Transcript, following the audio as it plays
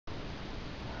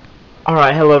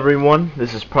Alright, hello everyone,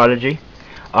 this is Prodigy.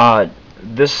 Uh,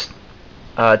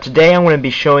 Today I'm going to be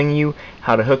showing you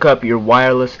how to hook up your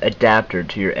wireless adapter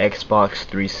to your Xbox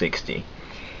 360.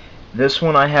 This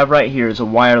one I have right here is a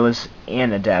wireless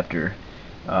and adapter.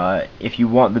 If you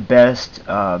want the best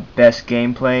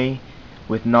gameplay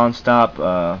with non-stop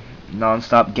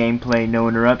gameplay, no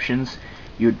interruptions,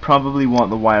 you would probably want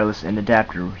the wireless and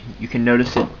adapter. You can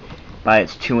notice it by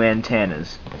its two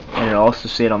antennas, and it'll also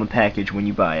say it on the package when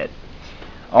you buy it.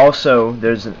 Also,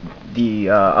 there's the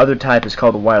other type is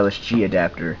called the wireless G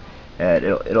adapter.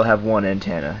 It'll have one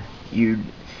antenna.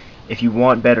 If you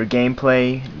want better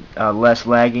gameplay, less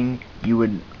lagging,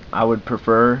 I would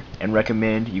prefer and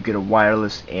recommend you get a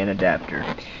wireless and adapter.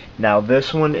 Now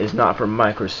this one is not from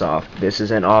Microsoft. This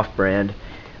is an off-brand.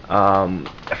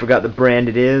 I forgot the brand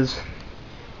it is.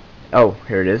 Oh,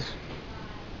 here it is.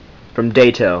 From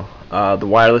Datel, the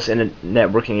wireless and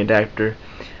networking adapter.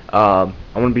 I'm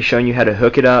going to be showing you how to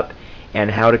hook it up and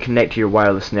how to connect to your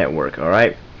wireless network.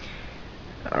 Alright,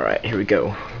 here we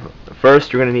go.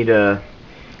 First, you're going to need to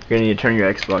turn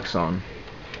your Xbox on.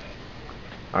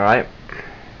 Alright.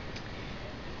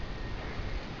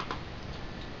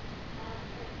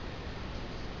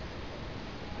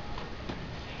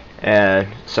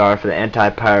 Sorry for the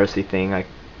anti-piracy thing. I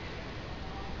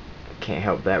can't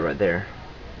help that right there.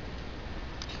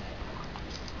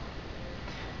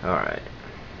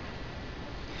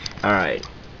 Alright,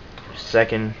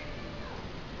 second.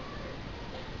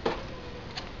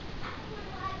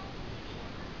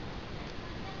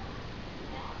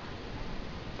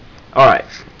 Alright,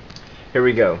 here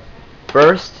we go.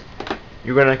 First,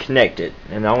 you're going to connect it,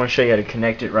 and I want to show you how to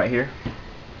connect it right here.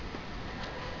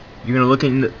 You're going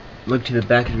to look to the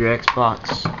back of your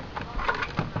Xbox.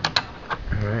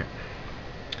 Alright.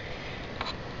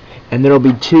 And there'll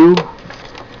be two.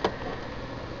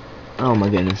 Oh my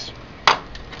goodness.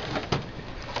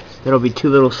 There'll be two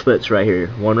little slits right here.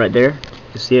 One right there.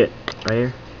 You see it right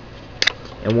here?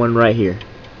 And one right here.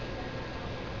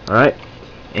 Alright?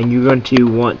 And you're going to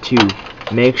want to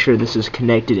make sure this is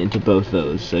connected into both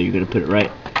those. So you're going to put it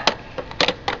right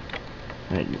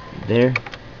there.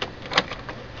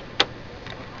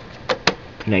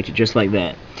 Connect it just like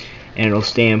that. And it'll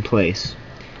stay in place.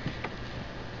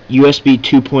 USB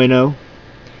 2.0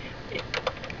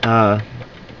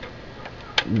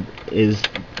 is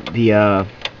the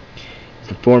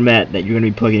format that you're going to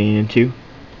be plugging it into.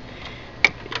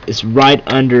 It's right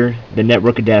under the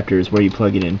network adapter is where you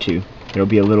plug it into. There'll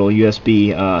be a little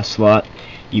USB slot.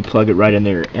 You plug it right in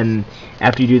there, and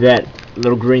after you do that, a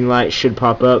little green light should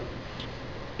pop up.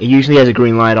 It usually has a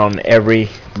green light on every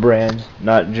brand,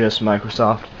 not just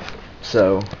Microsoft,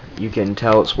 so you can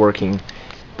tell it's working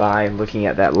by looking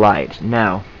at that light.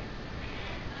 Now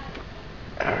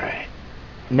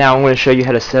I'm going to show you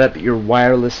how to set up your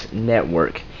wireless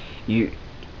network.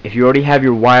 If you already have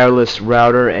your wireless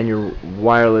router and your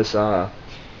wireless modem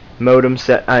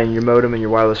and your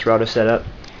wireless router set up,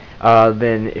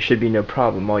 then it should be no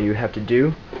problem. All you have to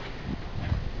do,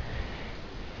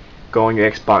 go on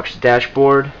your Xbox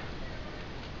dashboard,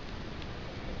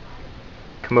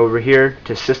 come over here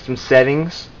to System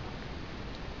Settings,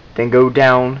 then go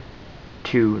down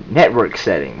to Network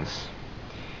Settings,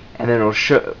 and then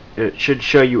it should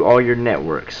show you all your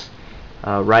networks.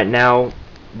 Right now,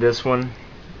 this one,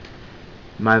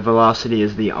 my Velocity,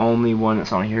 is the only one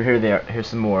that's on here. Here's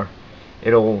some more.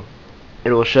 It'll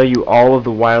show you all of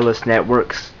the wireless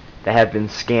networks that have been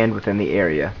scanned within the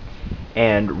area.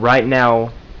 And right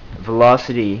now,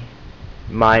 Velocity,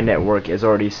 my network, is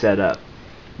already set up.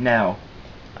 Now,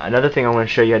 another thing I want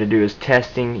to show you how to do is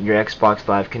testing your Xbox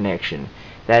Live connection.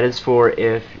 That is for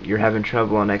if you're having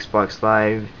trouble on Xbox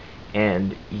Live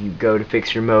and you go to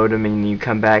fix your modem and you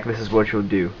come back. This is what you'll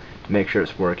do to make sure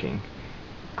it's working.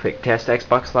 Click Test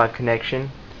Xbox Live Connection.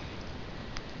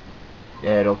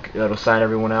 It'll sign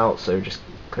everyone out, so just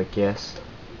click yes.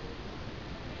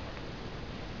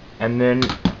 And then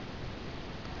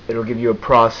it'll give you a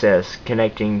process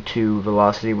connecting to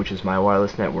Velocity, which is my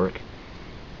wireless network.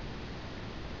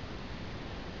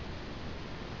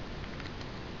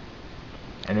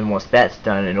 And then once that's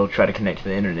done, it'll try to connect to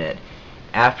the internet.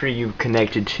 After you've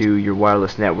connected to your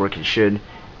wireless network, it should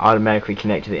automatically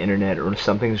connect to the internet, or if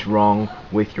something's wrong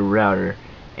with your router.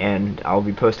 And I'll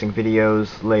be posting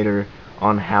videos later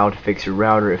on how to fix your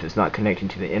router if it's not connecting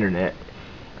to the internet.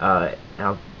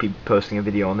 I'll be posting a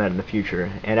video on that in the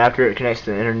future. And after it connects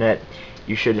to the internet,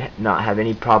 you should not have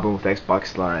any problem with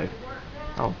Xbox Live.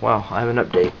 Oh wow, I have an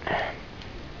update.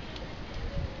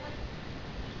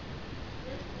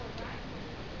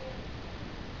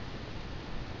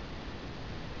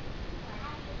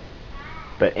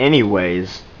 But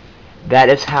anyways, that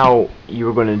is how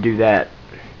you're going to do that,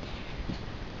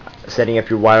 setting up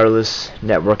your wireless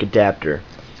network adapter.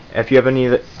 If you have any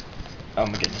other, oh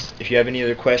my goodness, if you have any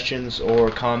other questions or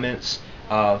comments,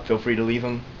 feel free to leave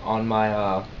them on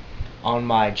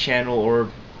my channel or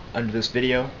under this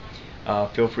video.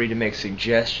 Feel free to make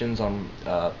suggestions on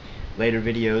later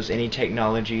videos, any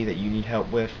technology that you need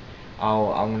help with.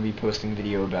 I'm going to be posting a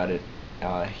video about it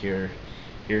here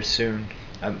soon.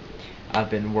 I've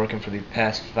been working for the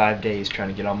past 5 days trying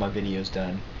to get all my videos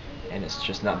done, and it's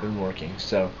just not been working.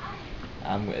 So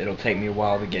it'll take me a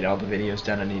while to get all the videos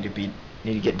done I need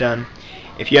to get done.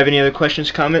 If you have any other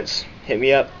questions, comments, hit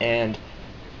me up, and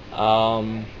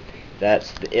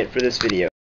that's it for this video.